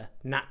Gaza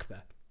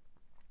Nakba."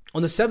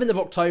 On the 7th of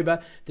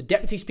October, the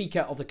Deputy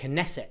Speaker of the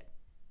Knesset,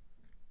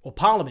 or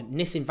Parliament,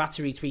 Nissim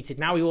Vaturi, tweeted,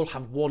 "Now we all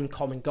have one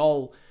common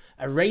goal,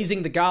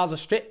 erasing the Gaza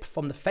Strip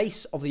from the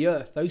face of the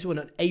earth. Those who are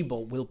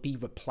unable will be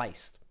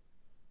replaced."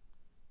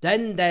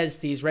 Then there's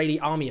the Israeli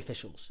army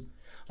officials,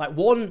 like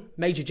one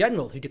major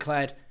general who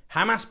declared,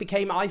 "Hamas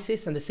became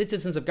ISIS and the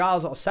citizens of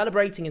Gaza are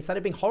celebrating instead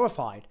of being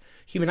horrified.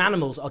 Human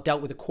animals are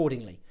dealt with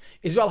accordingly.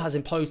 Israel has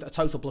imposed a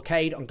total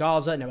blockade on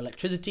Gaza, no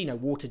electricity, no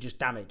water, just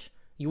damage.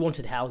 You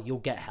wanted hell, you'll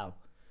get hell."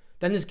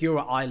 Then there's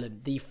Gura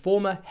Ireland, the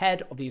former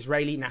head of the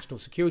Israeli National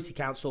Security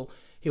Council,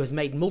 who has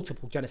made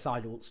multiple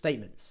genocidal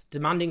statements,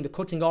 demanding the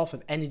cutting off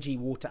of energy,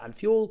 water and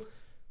fuel,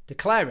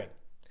 declaring,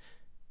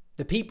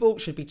 "The people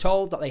should be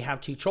told that they have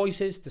two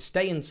choices, to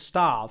stay and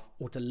starve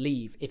or to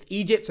leave. If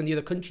Egypt and the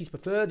other countries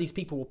prefer these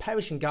people will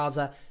perish in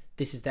Gaza,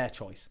 this is their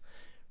choice."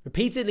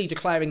 Repeatedly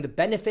declaring the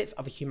benefits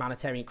of a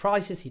humanitarian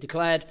crisis, he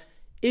declared,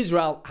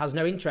 "Israel has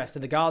no interest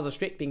in the Gaza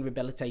Strip being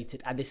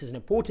rehabilitated, and this is an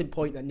important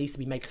point that needs to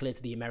be made clear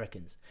to the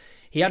Americans."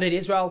 He added,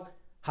 "Israel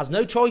has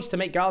no choice to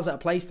make Gaza a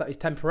place that is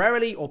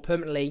temporarily or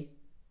permanently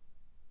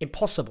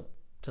impossible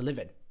to live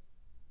in,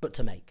 but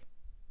to make."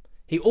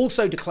 He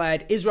also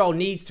declared Israel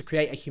needs to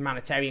create a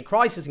humanitarian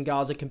crisis in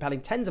Gaza,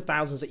 compelling tens of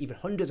thousands or even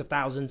hundreds of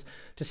thousands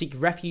to seek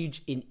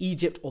refuge in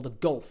Egypt or the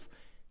Gulf.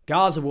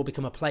 Gaza will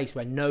become a place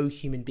where no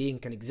human being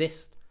can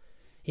exist.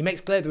 He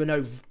makes clear there are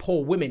no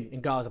poor women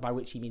in Gaza, by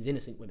which he means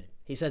innocent women.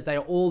 He says they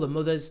are all the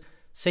mothers,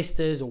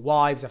 sisters or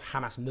wives of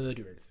Hamas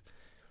murderers.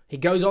 He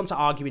goes on to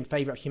argue in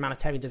favour of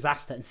humanitarian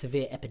disaster and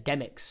severe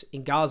epidemics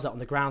in Gaza on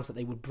the grounds that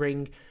they would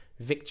bring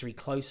victory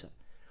closer.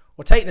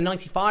 Or take the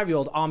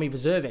 95-year-old army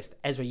reservist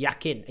Ezra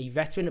Yakin, a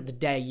veteran of the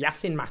Deir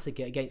Yassin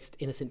massacre against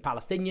innocent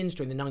Palestinians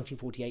during the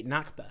 1948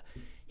 Nakba.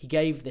 He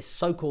gave this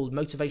so-called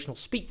motivational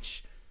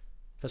speech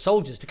for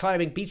soldiers,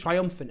 declaring, "Be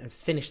triumphant and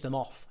finish them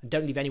off, and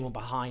don't leave anyone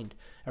behind.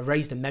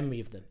 Erase the memory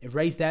of them.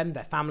 Erase them,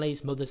 their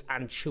families, mothers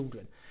and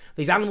children.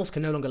 These animals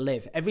can no longer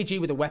live. Every Jew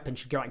with a weapon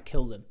should go out and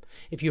kill them.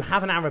 If you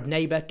have an Arab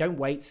neighbour, don't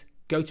wait.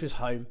 Go to his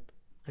home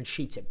and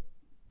shoot him."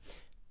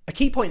 A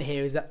key point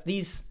here is that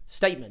these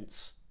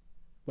statements,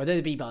 whether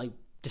they be by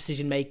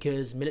decision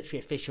makers, military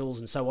officials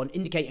and so on,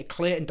 indicate a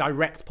clear and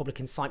direct public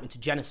incitement to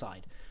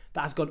genocide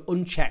that has gone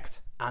unchecked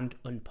and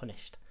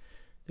unpunished.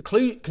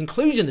 The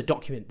conclusion the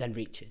document then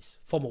reaches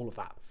from all of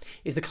that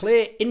is the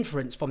clear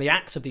inference from the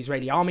acts of the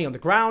Israeli army on the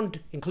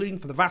ground, including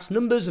from the vast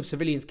numbers of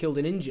civilians killed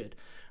and injured,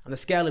 and the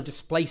scale of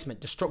displacement,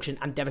 destruction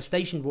and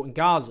devastation wrought in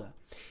Gaza,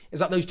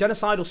 is that those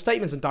genocidal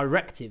statements and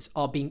directives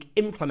are being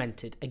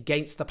implemented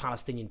against the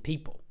Palestinian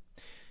people.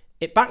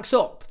 It backs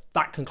up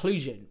that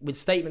conclusion with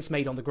statements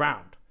made on the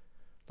ground,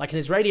 like an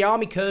Israeli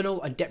army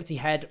colonel and deputy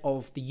head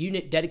of the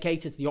unit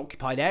dedicated to the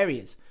occupied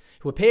areas,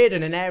 who appeared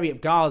in an area of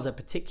Gaza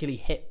particularly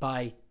hit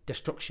by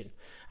destruction.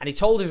 And he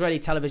told Israeli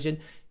television,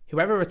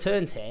 whoever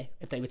returns here,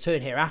 if they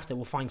return hereafter,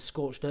 will find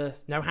scorched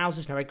earth, no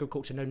houses, no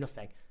agriculture, no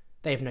nothing.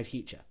 They have no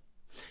future.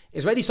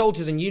 Israeli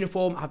soldiers in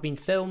uniform have been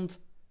filmed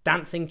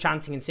dancing,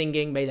 chanting and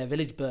singing, "May their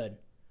village burn.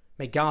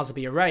 May Gaza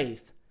be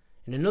erased."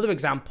 In another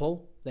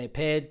example, they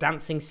appeared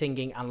dancing,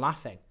 singing and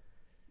laughing.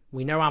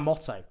 "We know our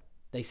motto,"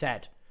 they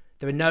said.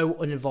 "There are no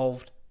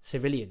uninvolved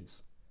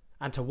civilians."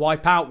 And to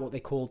wipe out what they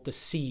called the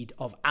seed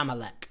of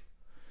Amalek.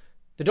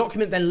 The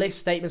document then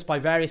lists statements by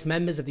various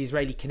members of the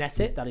Israeli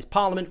Knesset, that is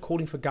parliament,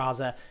 calling for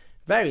Gaza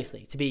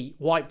variously to be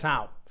wiped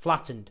out,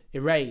 flattened,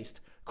 erased,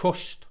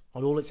 crushed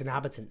on all its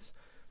inhabitants.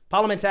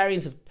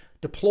 Parliamentarians have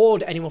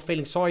deplored anyone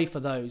feeling sorry for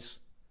those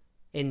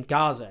in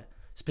Gaza,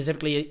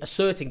 specifically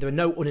asserting there are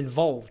no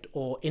uninvolved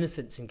or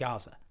innocents in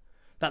Gaza,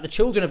 that the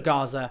children of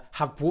Gaza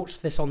have brought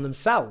this on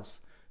themselves,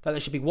 that there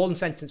should be one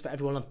sentence for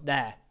everyone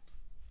there,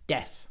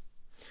 death.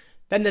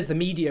 Then there's the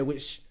media,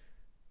 which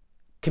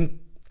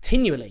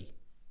continually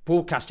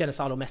broadcast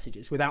genocidal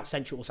messages without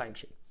censure or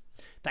sanction.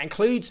 That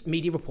includes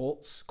media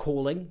reports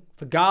calling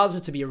for Gaza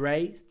to be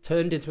erased,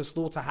 turned into a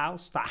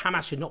slaughterhouse, that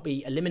Hamas should not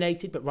be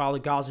eliminated, but rather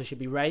Gaza should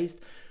be razed.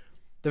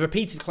 The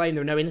repeated claim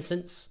there are no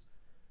innocents.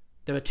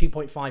 There are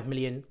 2.5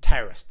 million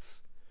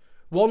terrorists.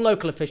 One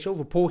local official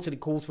reportedly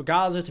calls for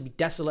Gaza to be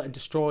desolate and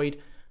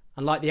destroyed,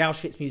 and like the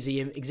Auschwitz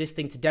Museum,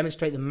 existing to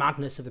demonstrate the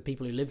madness of the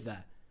people who live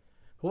there.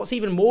 But what's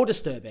even more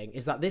disturbing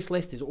is that this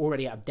list is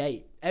already out of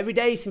date. Every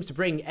day seems to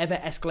bring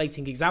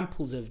ever-escalating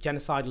examples of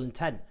genocidal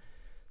intent.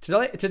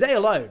 Today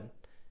alone,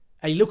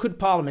 a Likud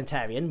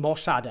parliamentarian, Moshe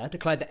Sada,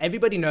 declared that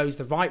everybody knows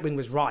the right wing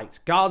was right.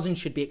 Gazans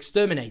should be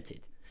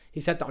exterminated.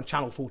 He said that on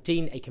Channel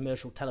 14, a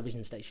commercial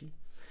television station.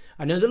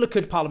 Another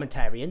Likud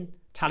parliamentarian,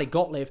 Tali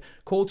Gottlieb,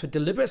 called for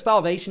deliberate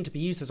starvation to be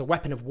used as a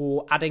weapon of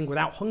war, adding,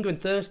 "Without hunger and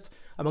thirst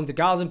among the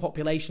Gazan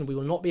population, we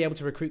will not be able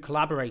to recruit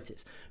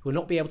collaborators. We will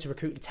not be able to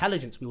recruit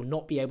intelligence. We will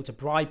not be able to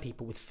bribe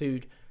people with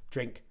food,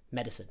 drink,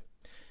 medicine."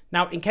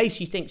 Now, in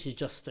case you think she's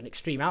just an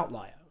extreme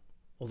outlier,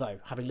 although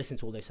having listened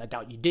to all this, I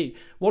doubt you do,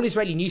 one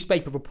Israeli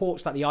newspaper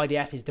reports that the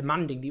IDF is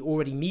demanding the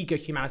already meagre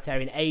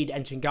humanitarian aid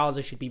entering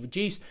Gaza should be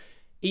reduced,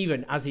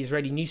 even as the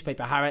Israeli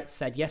newspaper Haaretz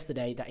said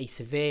yesterday that a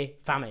severe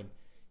famine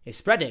is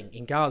spreading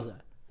in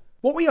Gaza.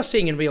 What we are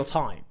seeing in real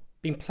time,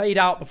 being played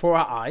out before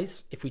our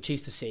eyes, if we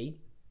choose to see,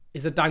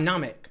 is the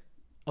dynamic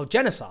of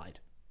genocide.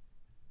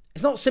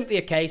 It's not simply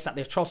a case that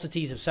the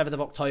atrocities of 7th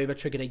of October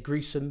triggered a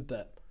gruesome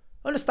but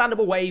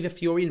understandable wave of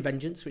fury and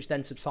vengeance, which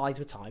then subsides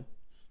with time.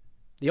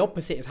 The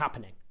opposite is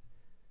happening.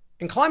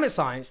 In climate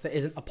science, there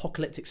is an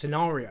apocalyptic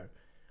scenario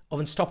of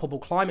unstoppable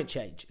climate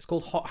change. It's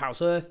called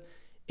hothouse Earth,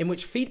 in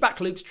which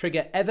feedback loops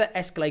trigger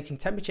ever-escalating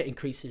temperature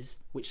increases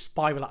which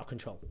spiral out of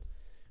control.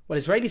 Well,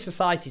 Israeli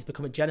society has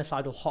become a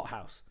genocidal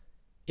hothouse.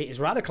 It is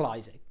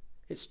radicalizing.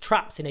 It's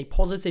trapped in a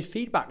positive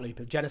feedback loop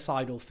of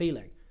genocidal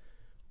feeling.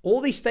 All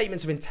these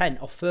statements of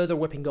intent are further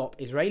whipping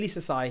up Israeli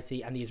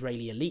society and the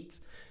Israeli elite.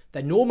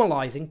 They're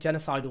normalizing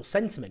genocidal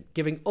sentiment,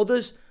 giving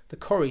others the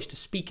courage to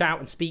speak out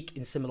and speak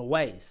in similar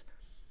ways.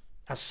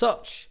 As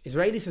such,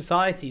 Israeli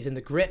society is in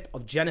the grip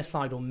of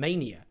genocidal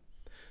mania.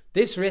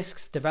 This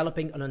risks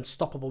developing an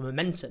unstoppable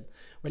momentum,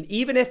 when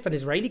even if an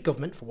Israeli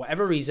government, for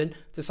whatever reason,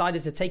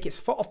 decided to take its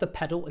foot off the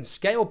pedal and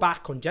scale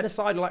back on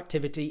genocidal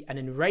activity, an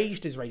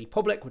enraged Israeli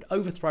public would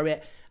overthrow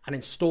it and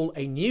install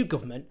a new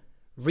government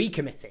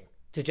recommitting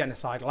to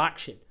genocidal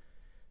action.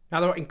 Now,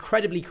 there are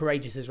incredibly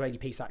courageous Israeli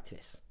peace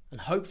activists,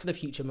 and hope for the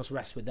future must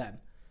rest with them.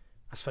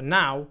 As for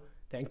now,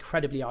 they're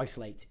incredibly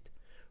isolated.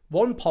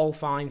 One poll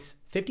finds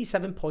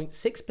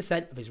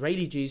 57.6% of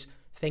Israeli Jews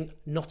think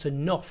not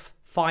enough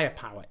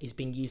firepower is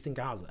being used in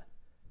Gaza.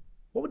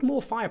 What would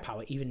more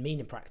firepower even mean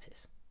in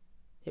practice?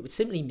 It would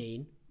simply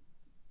mean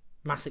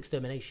mass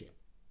extermination.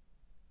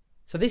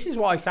 So this is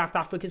why South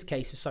Africa's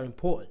case is so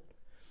important.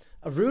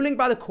 A ruling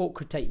by the court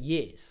could take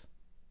years,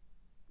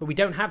 but we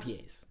don't have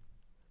years.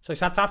 So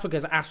South Africa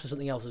has asked for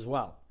something else as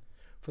well.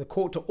 For the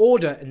court to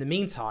order, in the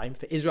meantime,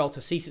 for Israel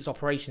to cease its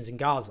operations in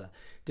Gaza,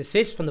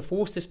 desist from the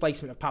forced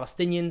displacement of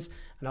Palestinians,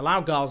 and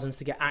allow Gazans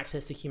to get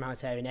access to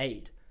humanitarian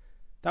aid.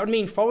 That would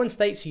mean foreign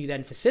states who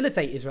then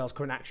facilitate Israel's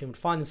current action would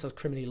find themselves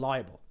criminally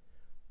liable.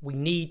 We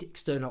need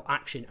external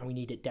action, and we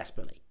need it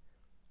desperately.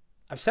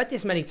 I've said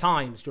this many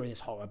times during this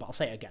horror, but I'll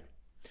say it again.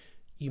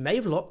 You may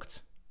have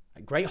looked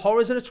at great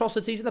horrors and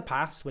atrocities in the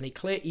past when a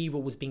clear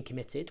evil was being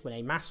committed, when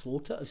a mass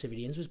slaughter of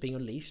civilians was being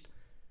unleashed,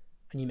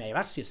 and you may have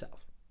asked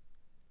yourself,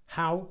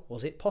 how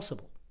was it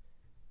possible?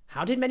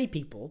 How did many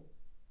people,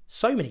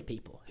 so many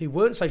people, who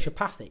weren't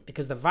sociopathic,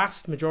 because the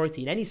vast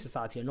majority in any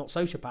society are not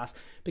sociopaths,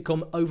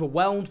 become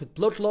overwhelmed with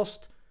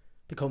bloodlust,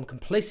 become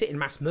complicit in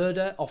mass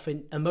murder,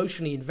 often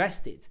emotionally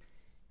invested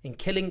in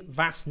killing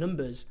vast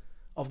numbers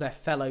of their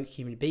fellow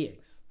human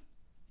beings?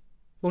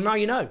 Well, now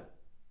you know.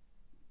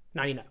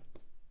 Now you know.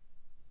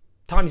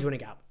 Time is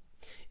running out.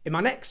 In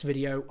my next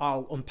video,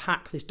 I'll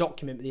unpack this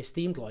document with the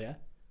esteemed lawyer,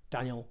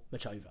 Daniel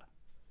Machova.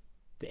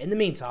 But in the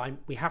meantime,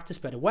 we have to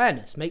spread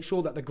awareness, make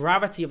sure that the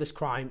gravity of this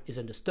crime is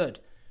understood.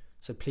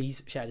 So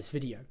please share this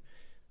video.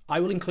 I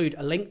will include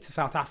a link to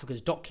South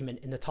Africa's document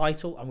in the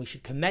title, and we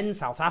should commend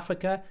South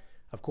Africa,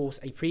 of course,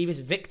 a previous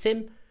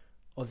victim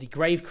of the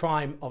grave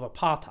crime of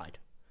apartheid,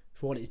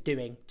 for what it's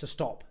doing to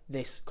stop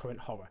this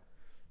current horror.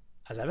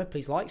 As ever,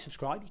 please like,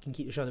 subscribe. You can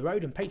keep the show on the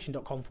road on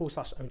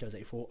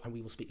patreon.com/OwnJoes84, and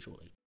we will speak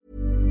shortly.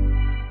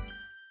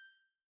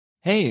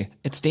 Hey,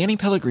 it's Danny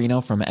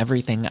Pellegrino from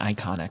Everything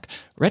Iconic.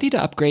 Ready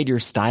to upgrade your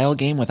style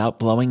game without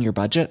blowing your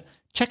budget?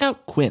 Check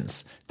out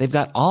Quince. They've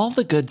got all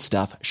the good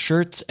stuff,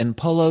 shirts and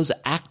polos,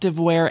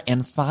 activewear,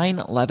 and fine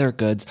leather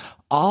goods,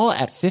 all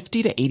at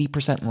 50 to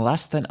 80%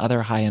 less than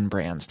other high-end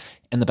brands.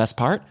 And the best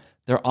part?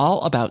 They're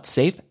all about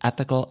safe,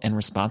 ethical, and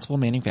responsible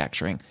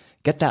manufacturing.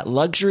 Get that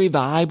luxury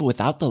vibe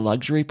without the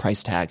luxury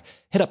price tag.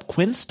 Hit up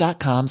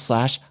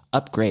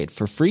quince.com/upgrade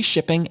for free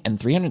shipping and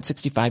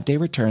 365-day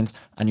returns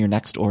on your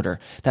next order.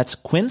 That's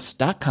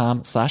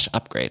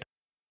quince.com/upgrade.